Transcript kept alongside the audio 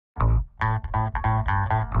I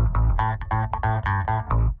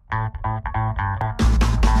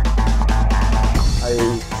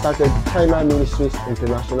started China Ministries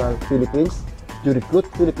International Philippines to recruit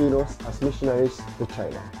Filipinos as missionaries to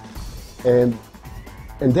China. And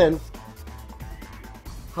then,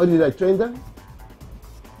 how did I train them?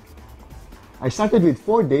 I started with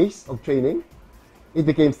 4 days of training. It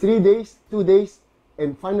became 3 days, 2 days,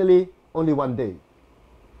 and finally only 1 day.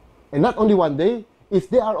 And not only 1 day, if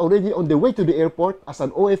they are already on the way to the airport as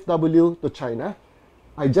an OFW to China,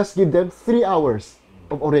 I just give them 3 hours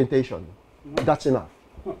of orientation. That's enough.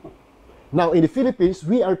 Now in the Philippines,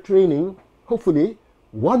 we are training, hopefully,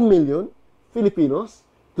 1 million Filipinos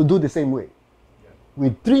to do the same way.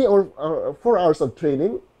 With 3 or 4 hours of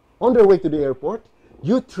training, on their way to the airport,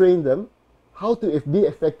 you train them how to be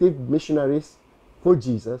effective missionaries for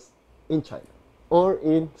Jesus in China, or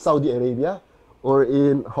in Saudi Arabia, or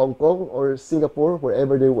in Hong Kong, or Singapore,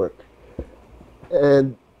 wherever they work.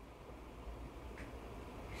 And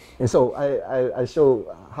so I show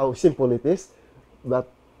how simple it is, but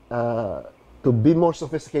to be more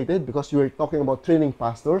sophisticated, because we're talking about training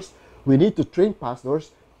pastors, we need to train pastors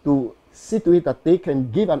to see to it that they can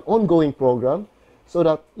give an ongoing program, so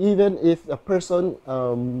that even if a person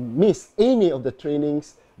miss any of the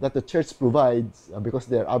trainings that the church provides because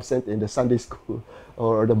they're absent in the Sunday school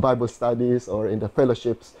or the Bible studies or in the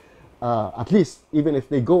fellowships, at least even if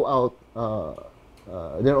they go out,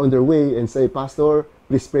 they're on their way and say, "Pastor,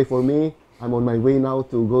 please pray for me. I'm on my way now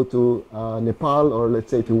to go to Nepal, or let's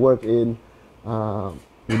say to work in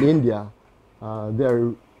India."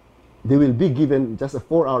 They will be given just a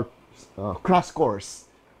 4-hour crash course,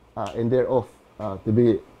 and they're off to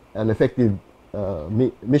be an effective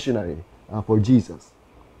missionary for Jesus.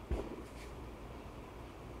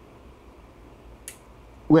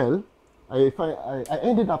 Well, I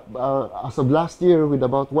ended up, as of last year, with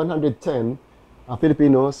about 110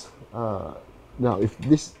 Filipinos. Now, if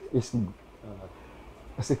this is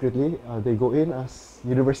secretly, they go in as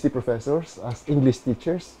university professors, as English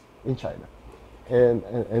teachers in China.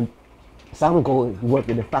 And some go work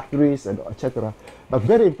in the factories, and etc. But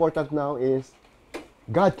very important now is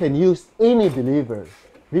God can use any believer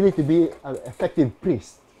really to be an effective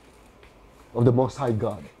priest of the Most High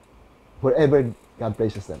God, wherever God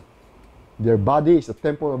places them. Their body is the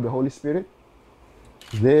temple of the Holy Spirit.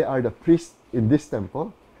 They are the priests in this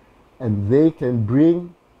temple, and they can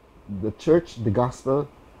bring the church, the gospel,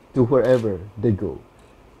 to wherever they go.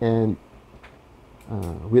 And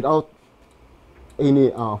without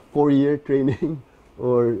any 4-year training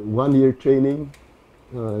or 1-year training,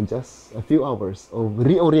 just a few hours of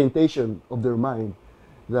reorientation of their mind,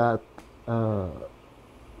 that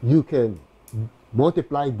you can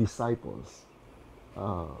multiply disciples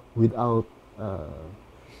without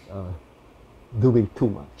doing too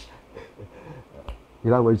much.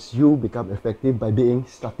 In other words, you become effective by being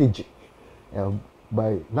strategic,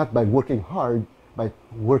 not by working hard, but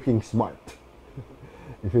working smart.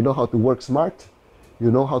 If you know how to work smart,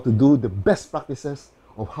 you know how to do the best practices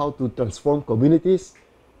of how to transform communities,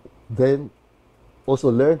 then also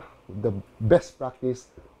learn the best practice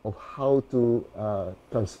of how to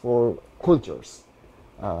transform cultures.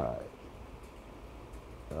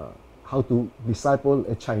 How to disciple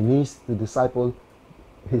a Chinese to disciple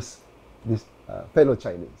his fellow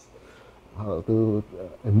Chinese. How to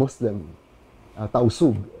a Muslim,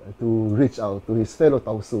 Tausug, to reach out to his fellow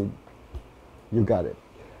Tausug. You got it.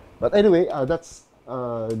 But anyway, that's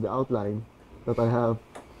the outline that I have.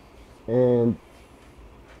 And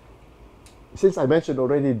since I mentioned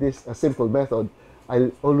already this simple method,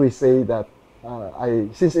 I always say that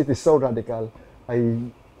since it is so radical, I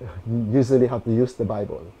usually have to use the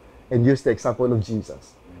Bible and use the example of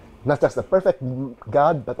Jesus. Not just the perfect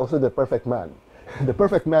God, but also the perfect man. The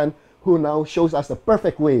perfect man who now shows us the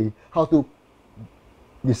perfect way how to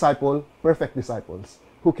disciple perfect disciples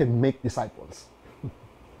who can make disciples.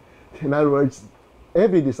 In other words,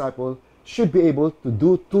 every disciple should be able to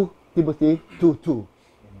do 2 Timothy 2:2.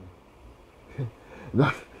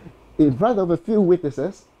 In front of a few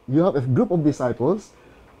witnesses, you have a group of disciples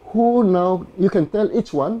who now you can tell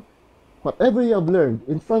each one whatever you have learned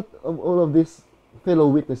in front of all of these fellow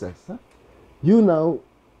witnesses. You now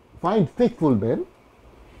find faithful men,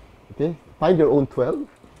 okay? Find your own 12,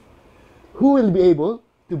 who will be able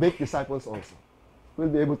to make disciples also, who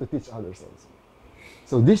will be able to teach others also.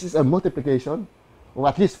 So this is a multiplication of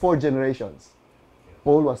at least 4 generations.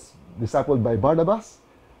 Paul was discipled by Barnabas.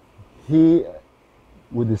 He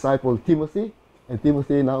would disciple Timothy, and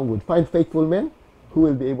Timothy now would find faithful men who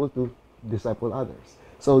will be able to disciple others.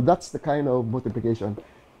 So that's the kind of multiplication.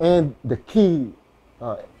 And the key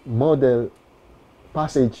model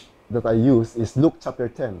passage that I use is Luke chapter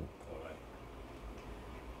 10.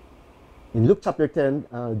 In Luke chapter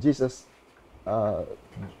 10, Jesus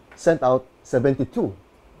sent out 72.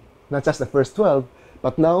 Not just the first 12,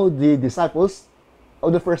 but now the disciples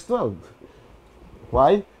of the first 12.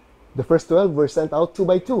 Why? The first 12 were sent out 2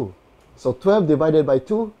 by 2. So 12 divided by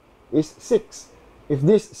 2 is 6. If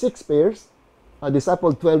these 6 pairs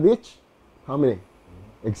discipled 12 each, how many?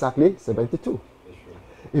 Exactly 72.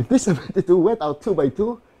 If these 72 went out 2 by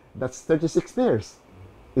 2, that's 36 pairs.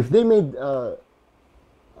 If they made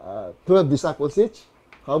 12 disciples each,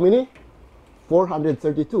 how many?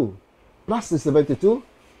 432. Plus the 72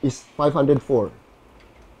 is 504.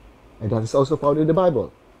 And that is also found in the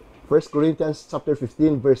Bible. 1 Corinthians chapter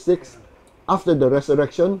 15 verse 6. After the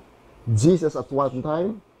resurrection, Jesus at one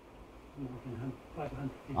time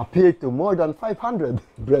appeared to more than 500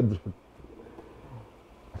 brethren.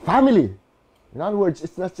 Family. In other words,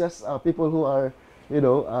 it's not just people who are,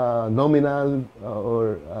 nominal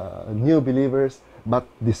or new believers, but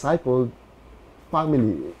discipled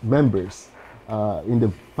family members in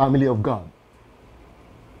the family of God.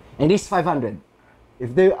 And this 500,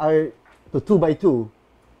 if they are to 2 by 2,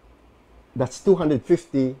 that's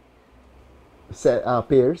 250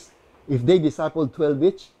 pairs. If they disciple 12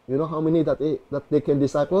 each, you know how many that they can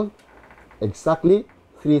disciple? Exactly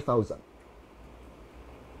 3,000.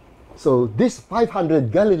 So these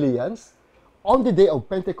 500 Galileans, on the day of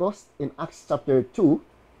Pentecost in Acts chapter 2,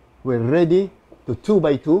 were ready to 2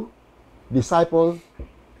 by 2 disciple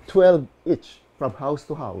 12 each from house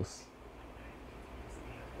to house.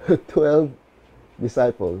 12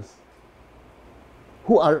 disciples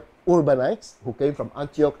who are urbanites, who came from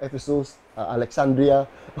Antioch, Ephesus, Alexandria,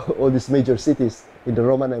 all these major cities in the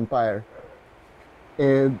Roman Empire,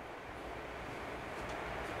 and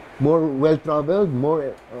more well-traveled,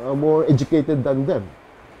 more educated than them,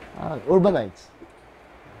 urbanites.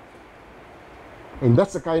 And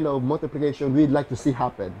that's the kind of multiplication we'd like to see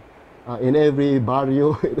happen in every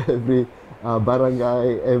barrio, in every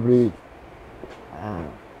barangay, every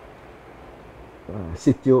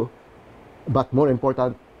sitio, but more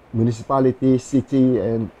important, municipality, city,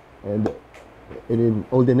 and in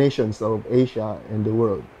all the nations of Asia and the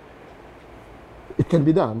world. It can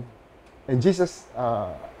be done. And Jesus,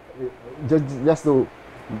 just to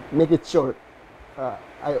make it short,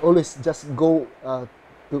 I always just go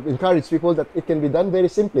to encourage people that it can be done very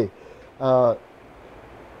simply.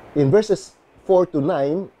 In verses 4 to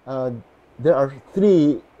 9, there are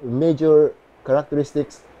 3 major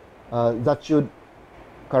characteristics that should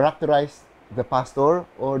characterize the pastor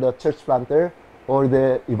or the church planter or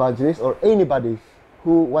the evangelist or anybody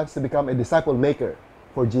who wants to become a disciple maker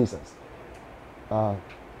for Jesus.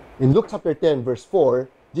 In Luke chapter 10 verse 4,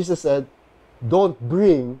 Jesus said, don't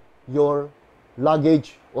bring your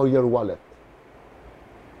luggage or your wallet.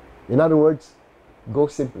 In other words, go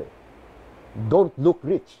simply. Don't look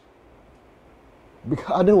rich.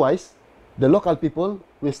 Because otherwise, the local people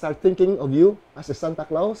will start thinking of you as a Santa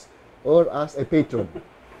Claus or as a patron.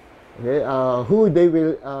 Okay, who they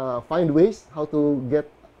will find ways how to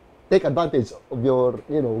take advantage of your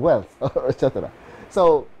wealth, etc.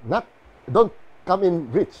 So don't come in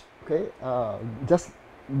rich. Okay, just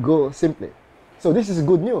go simply. So this is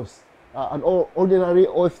good news. An ordinary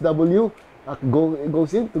OFW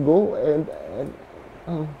goes in to go and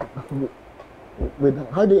with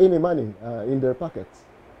hardly any money in their pockets.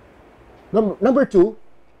 Number 2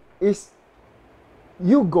 is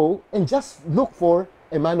you go and just look for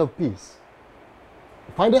a man of peace.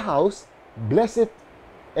 Find a house, bless it,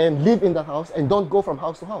 and live in the house, and don't go from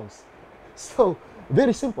house to house. So,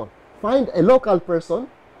 very simple. Find a local person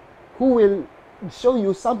who will show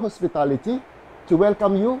you some hospitality to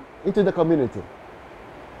welcome you into the community.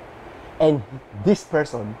 And this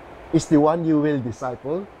person is the one you will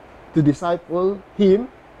disciple, to disciple him,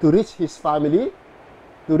 to reach his family,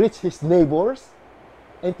 to reach his neighbors,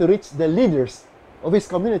 and to reach the leaders of his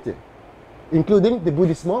community, including the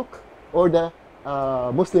Buddhist monk or the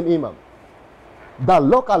Muslim imam. The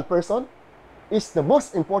local person is the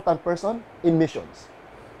most important person in missions.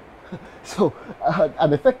 So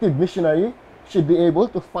an effective missionary should be able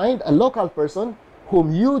to find a local person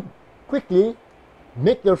whom you quickly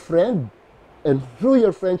make your friend, and through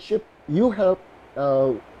your friendship you help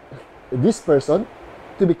this person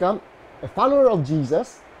to become a follower of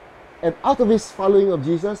Jesus, and out of his following of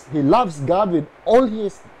Jesus, he loves God with all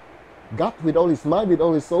his gut, with all his mind, with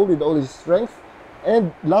all his soul, with all his strength,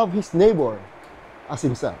 and love his neighbor as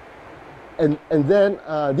himself. And then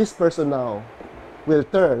this person now will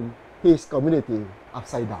turn his community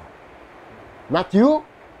upside down. Not you,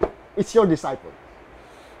 it's your disciples.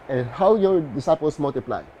 And how your disciples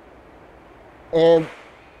multiply. And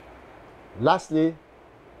Lastly,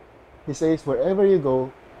 he says, wherever you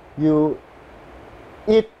go, you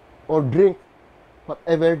eat or drink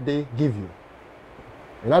whatever they give you.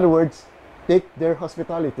 In other words, take their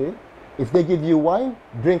hospitality. If they give you wine,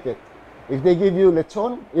 drink it. If they give you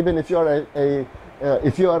lechon, even if you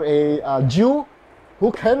are a Jew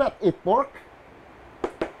who cannot eat pork,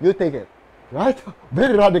 you take it. Right?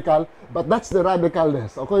 Very radical, but that's the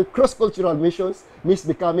radicalness. Okay? Cross-cultural missions means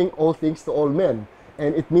becoming all things to all men.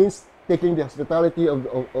 And it means taking the hospitality of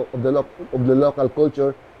the local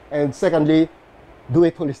culture. And secondly, do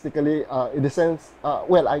it holistically in the sense,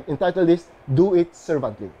 well, I entitled this, do it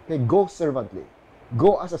servantly. Okay? Go servantly.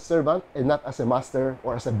 Go as a servant and not as a master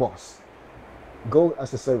or as a boss. Go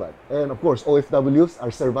as a servant. And of course, OFWs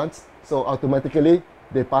are servants, so automatically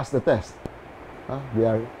they pass the test.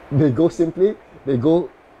 They go simply, they go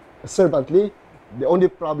servantly. The only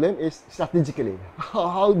problem is strategically.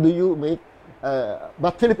 How do you make,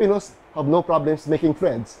 but Filipinos have no problems making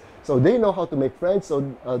friends. So they know how to make friends, so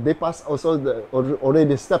they pass also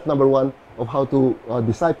already step number 1 of how to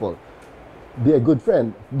disciple. Be a good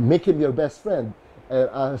friend, make him your best friend.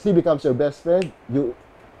 As he becomes your best friend, you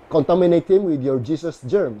contaminate him with your Jesus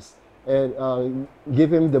germs and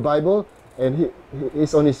give him the Bible, and he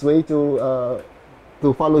is on his way to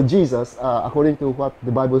follow Jesus according to what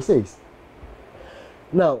the Bible says.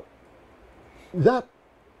 Now, that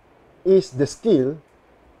is the skill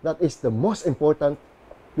that is the most important,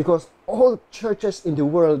 because all churches in the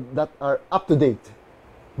world that are up to date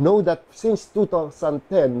know that since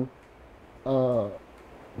 2010 of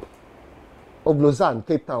Lausanne,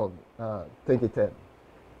 Cape Town, 2010,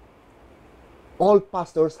 all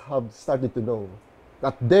pastors have started to know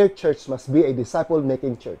that their church must be a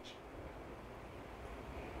disciple-making church.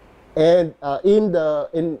 And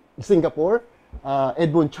in Singapore,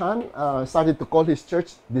 Edmund Chan started to call his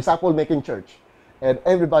church disciple-making church, and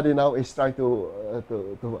everybody now is trying to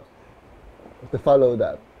follow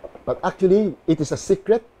that. But actually, it is a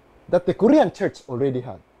secret that the Korean church already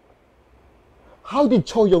had. How did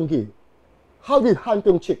Cho Yong-gi, how did Han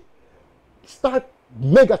Kyung-chik start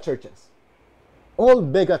mega churches? All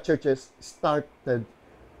mega churches started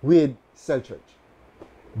with cell church.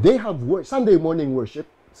 They have Sunday morning worship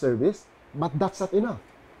service, but that's not enough.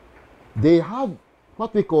 They have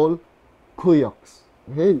what we call kuyoks,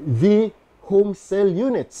 okay? The home cell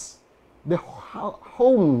units, the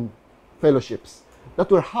home fellowships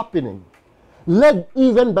that were happening, led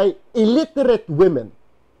even by illiterate women,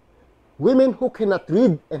 women who cannot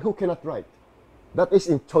read and who cannot write. That is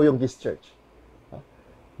in Cho Yong-gi's church.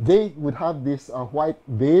 They would have this white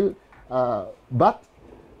veil, but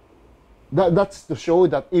that's to show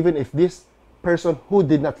that even if this person who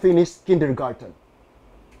did not finish kindergarten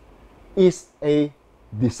is a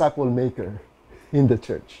disciple maker in the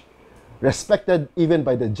church, respected even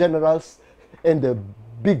by the generals and the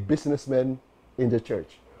big businessmen in the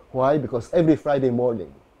church. Why? Because every Friday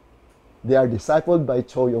morning, they are discipled by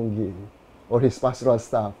Cho Yong-gi or his pastoral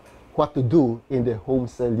staff what to do in the home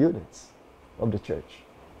cell units of the church.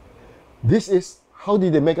 This is how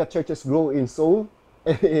did the mega churches grow in Seoul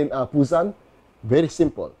and in Busan? Very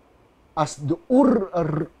simple. As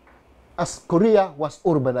Korea was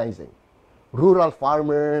urbanizing, rural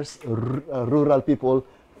farmers, rural people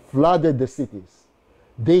flooded the cities.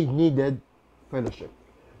 They needed fellowship.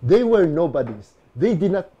 They were nobodies. They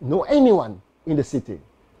did not know anyone in the city.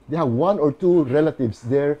 They have 1 or 2 relatives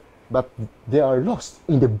there, but they are lost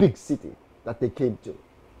in the big city that they came to.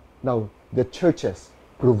 Now, the churches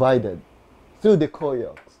provided, through the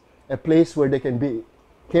koyoks, a place where they can be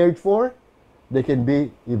cared for, they can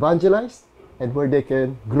be evangelized, and where they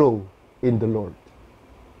can grow in the Lord.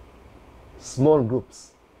 Small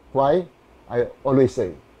groups. Why? I always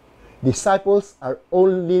say, disciples are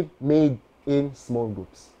only made in small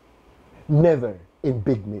groups, never in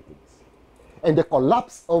big meetings. And the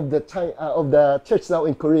collapse of the church now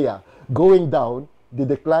in Korea, going down, the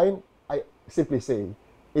decline, I simply say,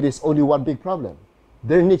 it is only one big problem.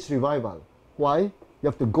 There needs revival. Why? You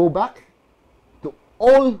have to go back to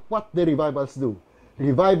all what the revivals do.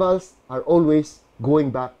 Revivals are always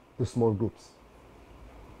going back to small groups.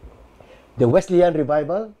 The Wesleyan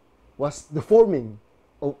revival was the forming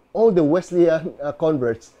of all the Wesleyan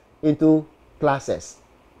converts into classes.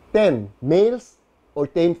 10 males or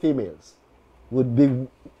 10 females would be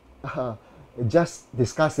just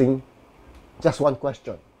discussing just one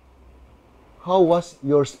question. How was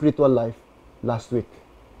your spiritual life last week?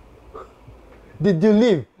 Did you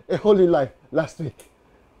live a holy life last week?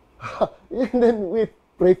 And then we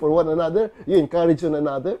pray for one another, you encourage one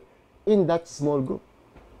another in that small group.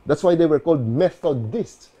 That's why they were called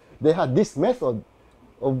Methodists. They had this method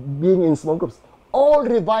of being in small groups. All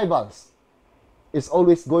revivals is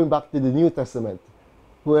always going back to the New Testament,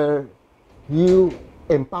 where you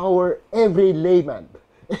empower every layman,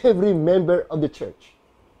 every member of the church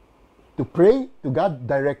to pray to God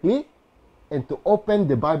directly and to open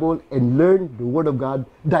the Bible and learn the Word of God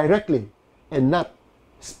directly and not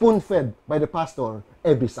spoon-fed by the pastor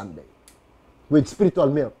every Sunday with spiritual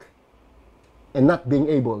milk and not being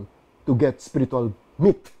able to get spiritual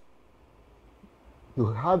meat.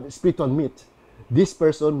 To have spiritual meat, this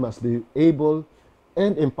person must be able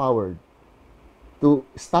and empowered to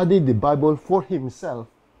study the Bible for himself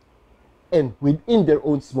and within their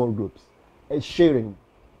own small groups and sharing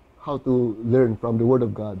how to learn from the Word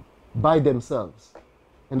of God by themselves.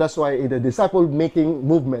 And that's why in the disciple-making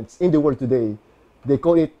movements in the world today, they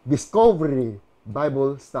call it discovery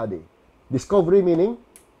Bible study. Discovery meaning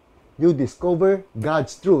you discover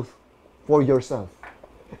God's truth for yourself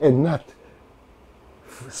and not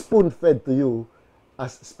spoon-fed to you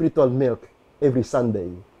as spiritual milk every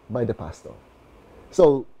Sunday by the pastor.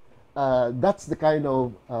 So that's the kind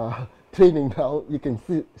of training now you can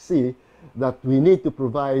see that we need to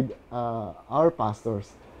provide our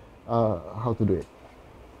pastors how to do it.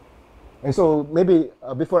 And so maybe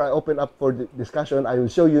before I open up for the discussion, I will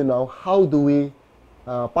show you now how do we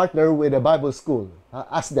partner with a Bible school,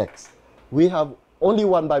 ASDEX. We have only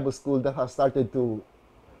one Bible school that has started to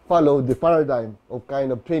follow the paradigm of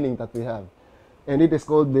kind of training that we have. And it is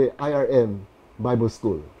called the IRM Bible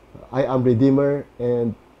School. I am Redeemer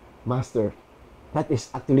and Master. That is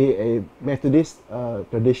actually a Methodist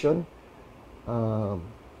tradition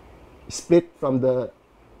split from the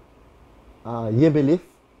Yebelif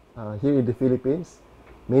here in the Philippines,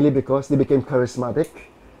 mainly because they became charismatic.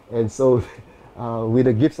 And so with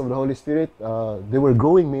the gifts of the Holy Spirit, they were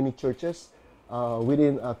growing many churches.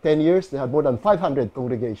 Within 10 years, they had more than 500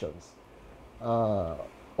 congregations all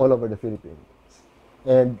over the Philippines.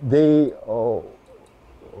 And they,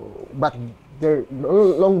 but they're no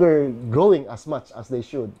longer growing as much as they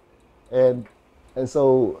should. And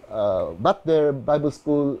so, but their Bible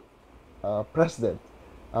school president,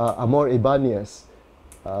 Amor Ibanez,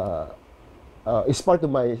 is part of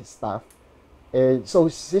my staff. And so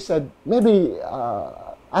she said, maybe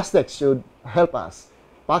Aztec should help us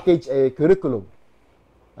package a curriculum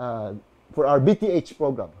for our BTH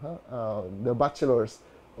program, the Bachelors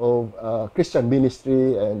of Christian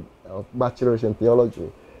Ministry and Bachelors in Theology,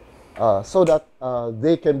 so that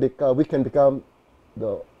we can become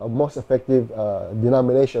the most effective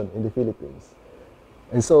denomination in the Philippines.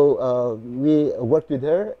 And so we worked with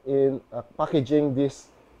her in packaging this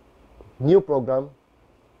new program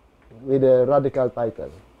with a radical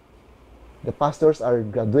title. The pastors are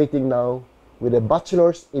graduating now with a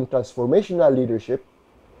Bachelor's in Transformational Leadership,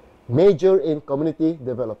 major in Community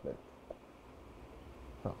Development.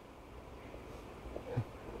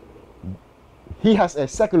 He has a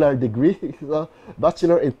secular degree,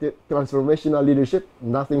 Bachelor in Transformational Leadership,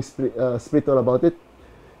 nothing spiritual about it,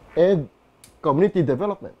 and Community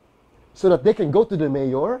Development, so that they can go to the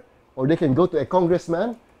mayor or they can go to a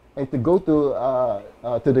congressman and to go to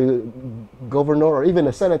the governor or even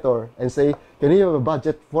a senator and say, can you have a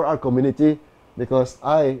budget for our community? Because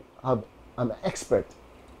I'm an expert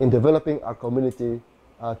in developing our community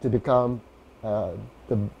to become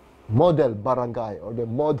the model barangay or the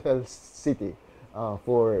model city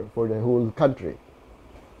for the whole country.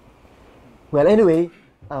 Well, anyway,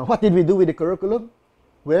 what did we do with the curriculum?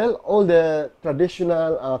 Well, all the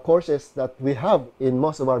traditional courses that we have in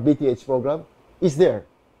most of our BTH program is there.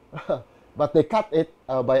 But they cut it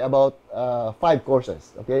by about 5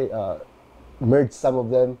 courses, okay? Merged some of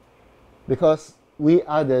them because we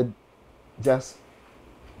added just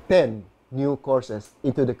 10 new courses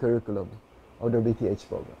into the curriculum of the BTH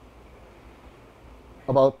program.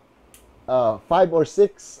 About 5 or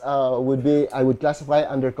 6 would be, I would classify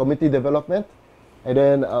under community development, and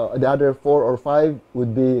then the other 4 or 5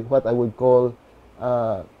 would be what I would call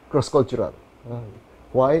cross-cultural.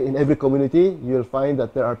 Why? In every community, you'll find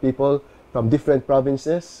that there are people from different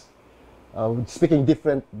provinces speaking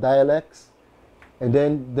different dialects, and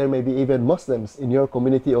then there may be even Muslims in your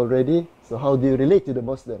community already. So how do you relate to the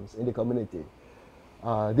Muslims in the community?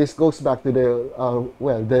 This goes back to the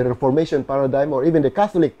the Reformation paradigm or even the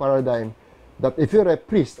Catholic paradigm, that if you're a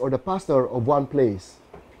priest or the pastor of one place,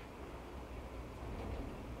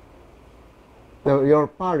 your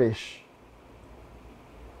parish,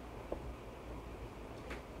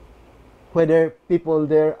 whether people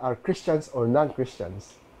there are Christians or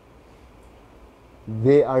non-Christians,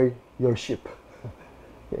 they are your sheep.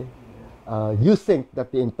 Okay? You think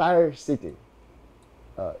that the entire city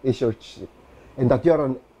is your sheep, and that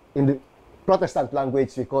you're in the Protestant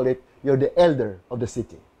language we call it, you're the elder of the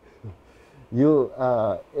city.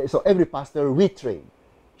 So every pastor we train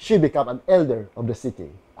should become an elder of the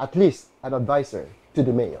city, at least an advisor to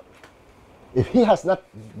the mayor. If he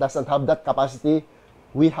doesn't have that capacity,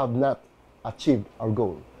 we have not achieved our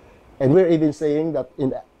goal. And we're even saying that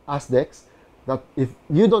in ASDEX, that if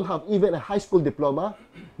you don't have even a high school diploma,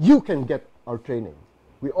 you can get our training.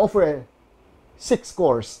 We offer a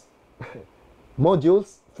 6-course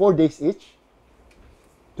modules, 4 days each,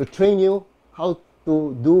 to train you how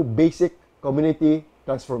to do basic community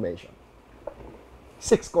transformation.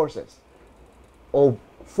 6 courses of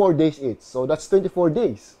 4 days each. So that's 24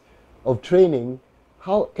 days of training.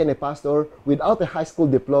 How can a pastor without a high school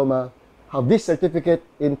diploma have this certificate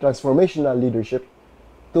in transformational leadership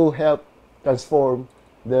to help transform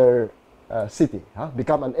their city,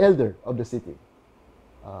 become an elder of the city?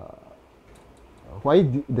 Why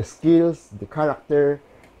the skills, the character,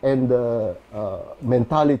 and the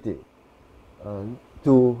mentality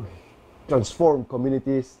to transform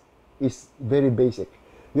communities is very basic.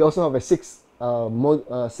 We also have a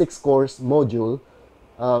 6-course module,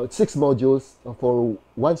 6 modules for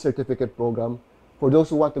 1 certificate program for those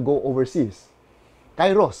who want to go overseas.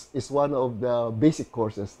 Kairos is one of the basic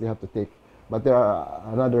courses they have to take, but there are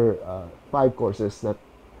another 5 courses that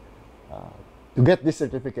to get this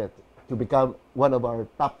certificate to become one of our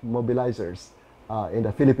top mobilizers in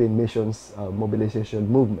the Philippine missions mobilization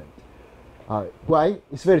movement. Why?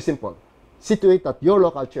 It's very simple. Situate that your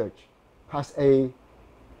local church has a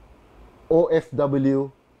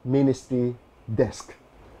OFW ministry desk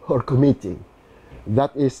or committee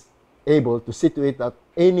that is able to situate that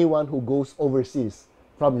anyone who goes overseas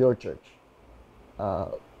from your church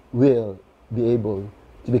will be able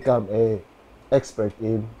to become an expert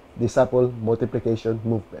in disciple multiplication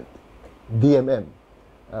movement, DMM.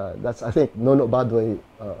 That's, I think Nono Badway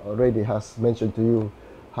already has mentioned to you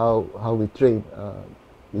how we train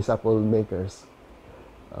disciple makers.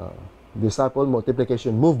 Disciple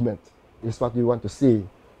multiplication movement is what we want to see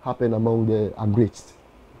happen among the unreached.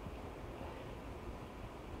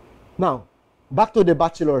 Now, back to the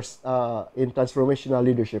bachelors in transformational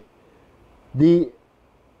leadership.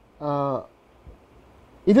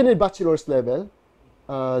 Even at bachelor's level,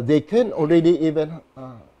 they can already even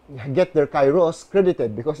get their Kairos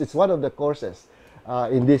credited because it's one of the courses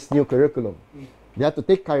in this new curriculum. They have to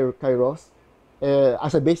take Kairos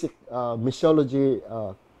as a basic missiology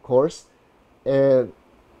course, and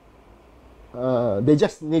they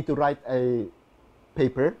just need to write a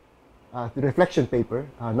paper, reflection paper,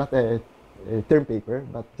 not a term paper,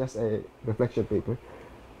 but just a reflection paper,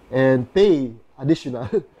 and pay additional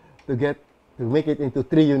to make it into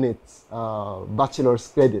 3 units bachelor's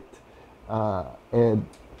credit, and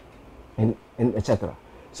etc.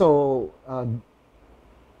 So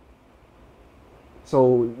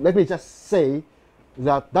let me just say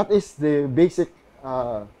that is the basic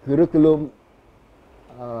curriculum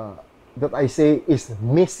that I say is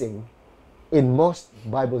missing in most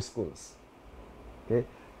Bible schools. Okay?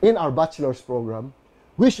 In our bachelor's program,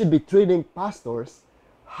 we should be training pastors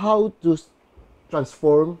how to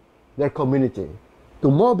transform their community,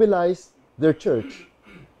 to mobilize their church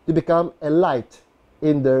to become a light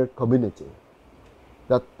in their community.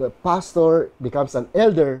 That the pastor becomes an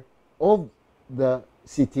elder of the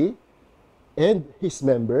city and his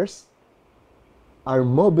members are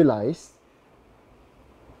mobilized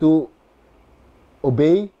to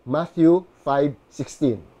obey Matthew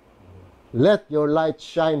 5:16. Let your light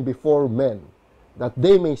shine before men, that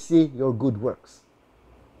they may see your good works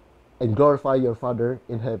and glorify your Father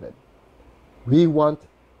in heaven. We want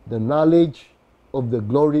the knowledge of the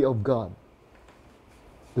glory of God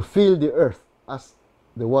to fill the earth as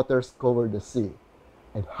the waters cover the sea.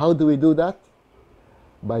 And how do we do that?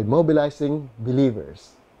 By mobilizing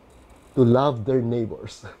believers to love their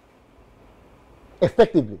neighbors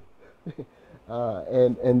effectively.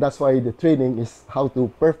 And that's why the training is how to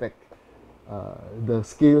perfect the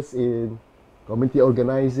skills in community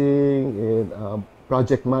organizing, in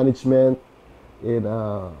project management, in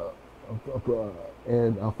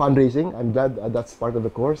fundraising. I'm glad that's part of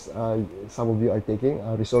the course. Some of you are taking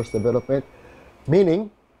resource development,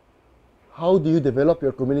 meaning how do you develop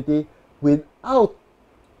your community without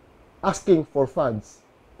asking for funds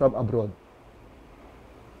from abroad?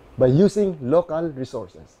 By using local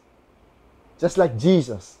resources. Just like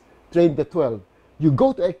Jesus trained the 12. You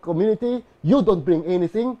go to a community, you don't bring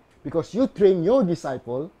anything because you train your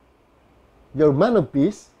disciple, your man of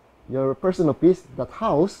peace, your person of peace, that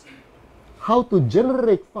house, how to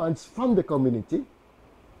generate funds from the community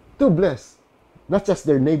to bless not just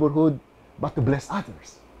their neighborhood, but to bless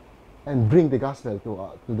others and bring the gospel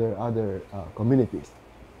to their other communities.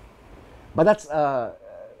 But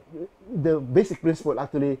the basic principle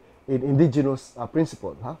actually in indigenous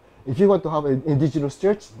principle. Huh? If you want to have an indigenous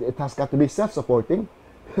church, it has got to be self-supporting,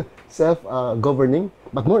 self-governing,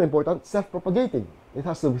 but more important, self-propagating. It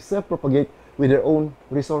has to self-propagate with their own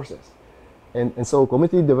resources. And so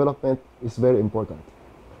community development is very important.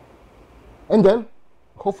 And then,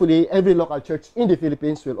 hopefully, every local church in the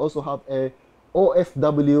Philippines will also have a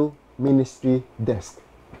OFW ministry desk,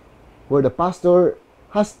 where the pastor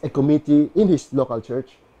has a committee in his local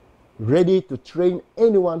church ready to train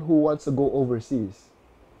anyone who wants to go overseas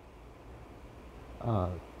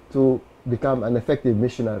to become an effective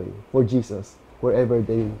missionary for Jesus wherever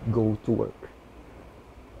they go to work.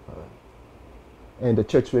 And the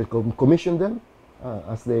church will commission them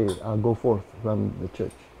as they go forth from the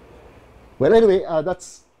church. Well, anyway,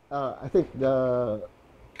 that's, I think, the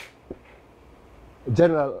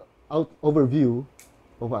general overview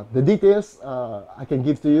of what. The details I can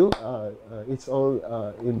give to you. It's all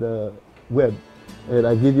in the web. And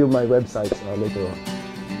I'll give you my websites later on.